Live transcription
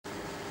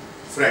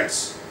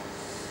Friends,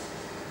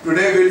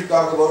 today we'll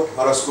talk about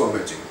horoscope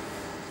matching.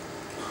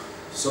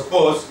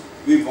 Suppose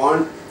we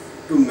want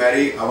to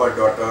marry our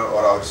daughter or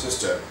our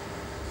sister.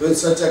 So in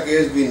such a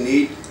case we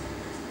need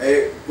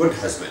a good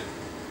husband.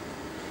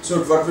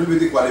 So what will be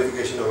the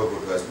qualification of a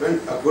good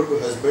husband? A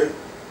good husband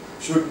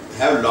should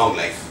have long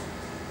life.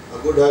 A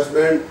good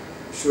husband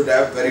should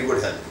have very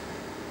good health.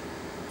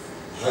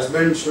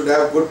 Husband should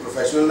have good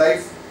professional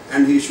life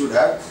and he should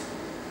have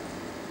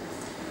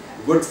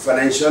good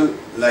financial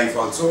life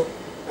also,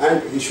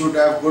 and he should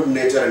have good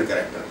nature and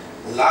character.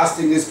 And last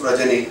thing is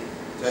progeny,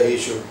 so he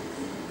should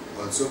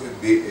also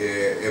be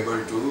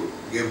able to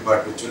give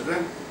birth to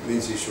children,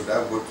 means he should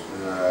have good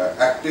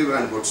active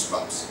and good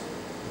sperms.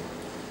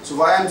 So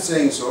why I am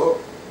saying so,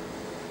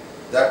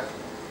 that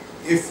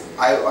if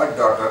I have a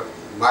daughter,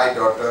 my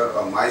daughter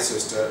or my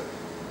sister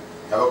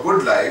have a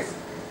good life,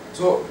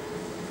 so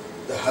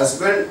the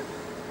husband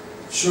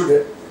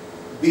should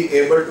be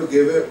able to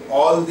give her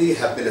all the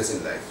happiness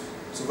in life.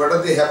 So what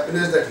are the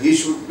happiness? That he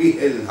should be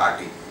hale and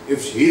hearty.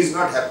 If he is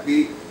not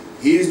happy,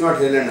 he is not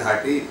hale and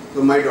hearty,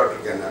 so my daughter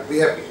cannot be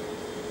happy.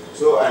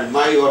 So and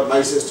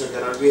my sister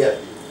cannot be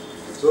happy.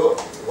 So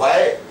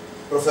why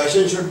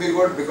profession should be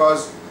good?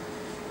 Because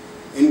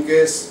in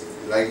case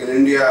like in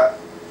India,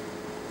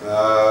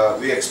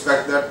 we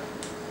expect that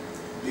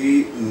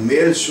the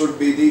male should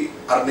be the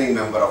earning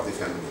member of the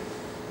family.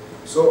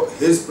 So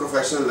his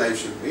professional life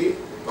should be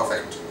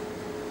perfect.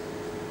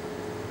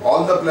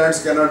 All the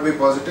planets cannot be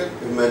positive.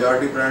 If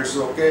majority planets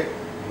is okay,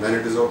 then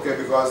it is okay,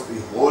 because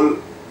the whole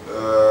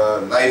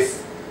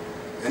life,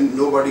 and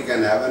nobody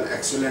can have an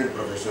excellent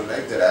professional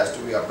life. There has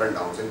to be up and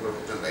downs in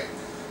professional life.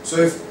 So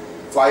if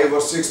 5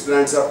 or 6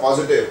 planets are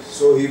positive,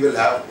 so he will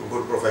have a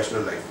good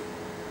professional life.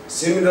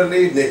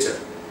 Similarly, nature.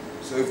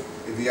 So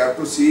if we have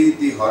to see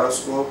the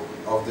horoscope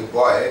of the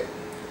boy,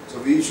 so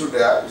we should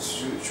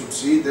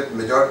see that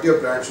majority of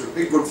planets should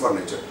be good for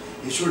nature.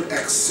 He should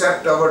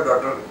accept our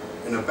daughter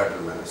in a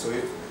better manner. So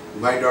if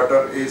my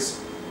daughter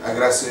is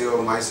aggressive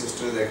or my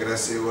sister is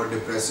aggressive or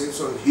depressive,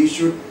 so he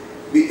should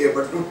be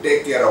able to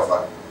take care of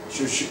her.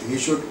 He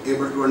should be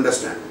able to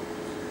understand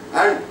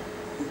and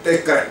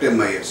take corrective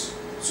measures.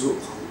 So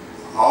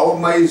how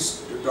my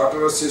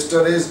daughter or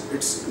sister is,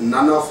 it's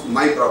none of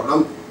my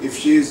problem. If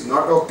she is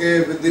not okay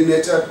with the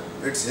nature,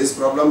 it's his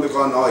problem,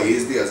 because now he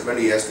is the husband,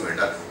 he has to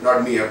handle,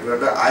 not me have to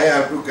handle. I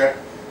have to get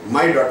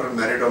my daughter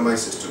married or my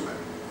sister married.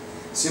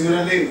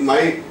 Similarly,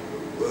 my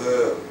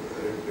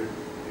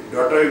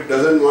daughter, if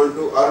doesn't want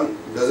to earn,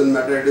 doesn't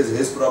matter, it is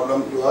his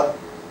problem to earn.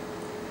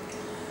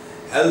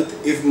 Health,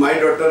 if my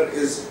daughter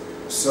is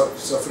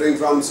suffering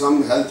from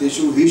some health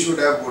issue, he should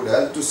have good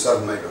health to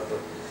serve my daughter.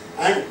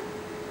 And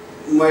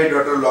my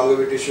daughter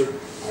longevity should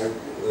have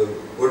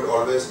good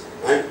always.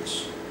 And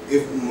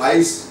if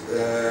my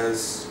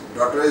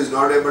daughter is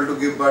not able to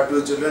give birth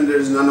to children, there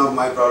is none of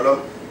my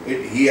problem.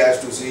 He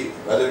has to see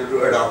whether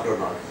to adopt or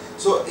not.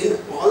 So in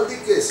all the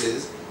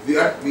cases, we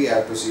have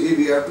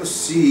to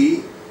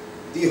see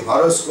the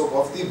horoscope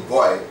of the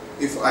boy.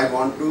 If I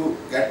want to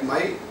get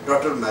my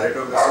daughter married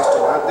or my sister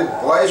married, the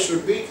boy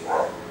should be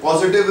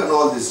positive in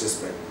all this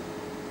respect.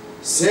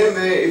 Same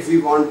way, if we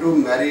want to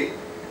marry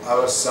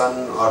our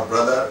son or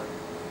brother,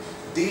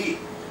 the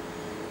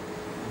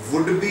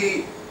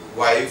would-be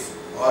wife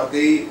or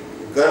the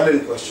girl in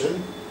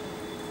question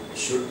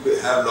should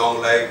have long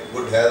life,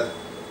 good health,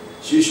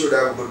 she should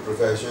have good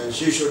profession,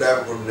 she should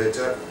have good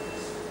nature,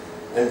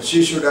 and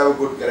she should have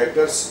good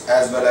characters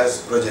as well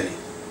as progeny.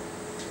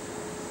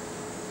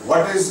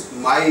 What is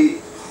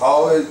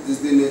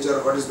the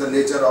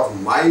nature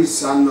of my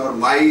son or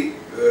my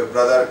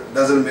brother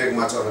doesn't make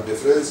much of a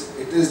difference.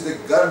 It is the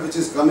girl which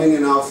is coming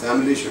in our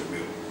family should be.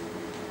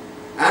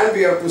 And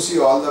we have to see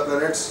all the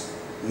planets.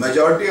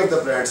 Majority of the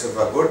planets, if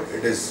are good,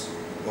 it is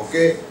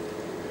okay.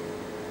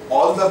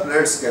 All the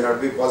planets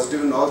cannot be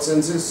positive in all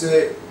senses.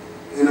 Say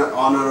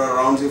on or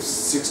around if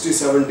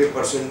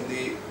 60-70%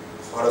 the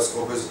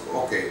horoscope is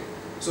okay,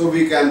 so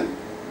we can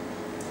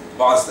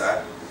pass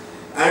that.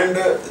 And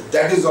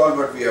that is all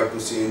what we have to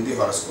see in the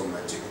horoscope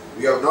matching.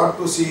 We have not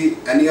to see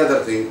any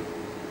other thing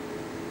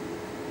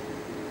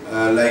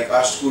like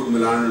Ashtkut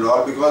Milan and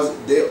all, because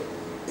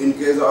in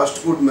case of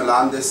Ashtkut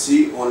Milan, they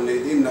see only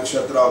the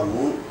nakshatra of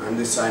moon and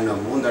the sign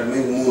of moon, that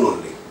means moon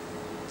only.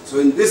 So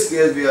in this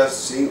case, we are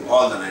seeing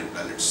all the 9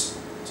 planets.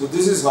 So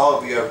this is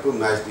how we have to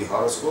match the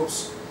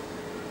horoscopes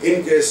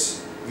in case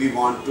we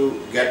want to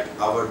get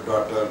our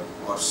daughter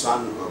or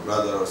son or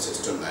brother or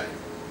sister married.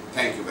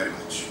 Thank you very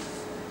much.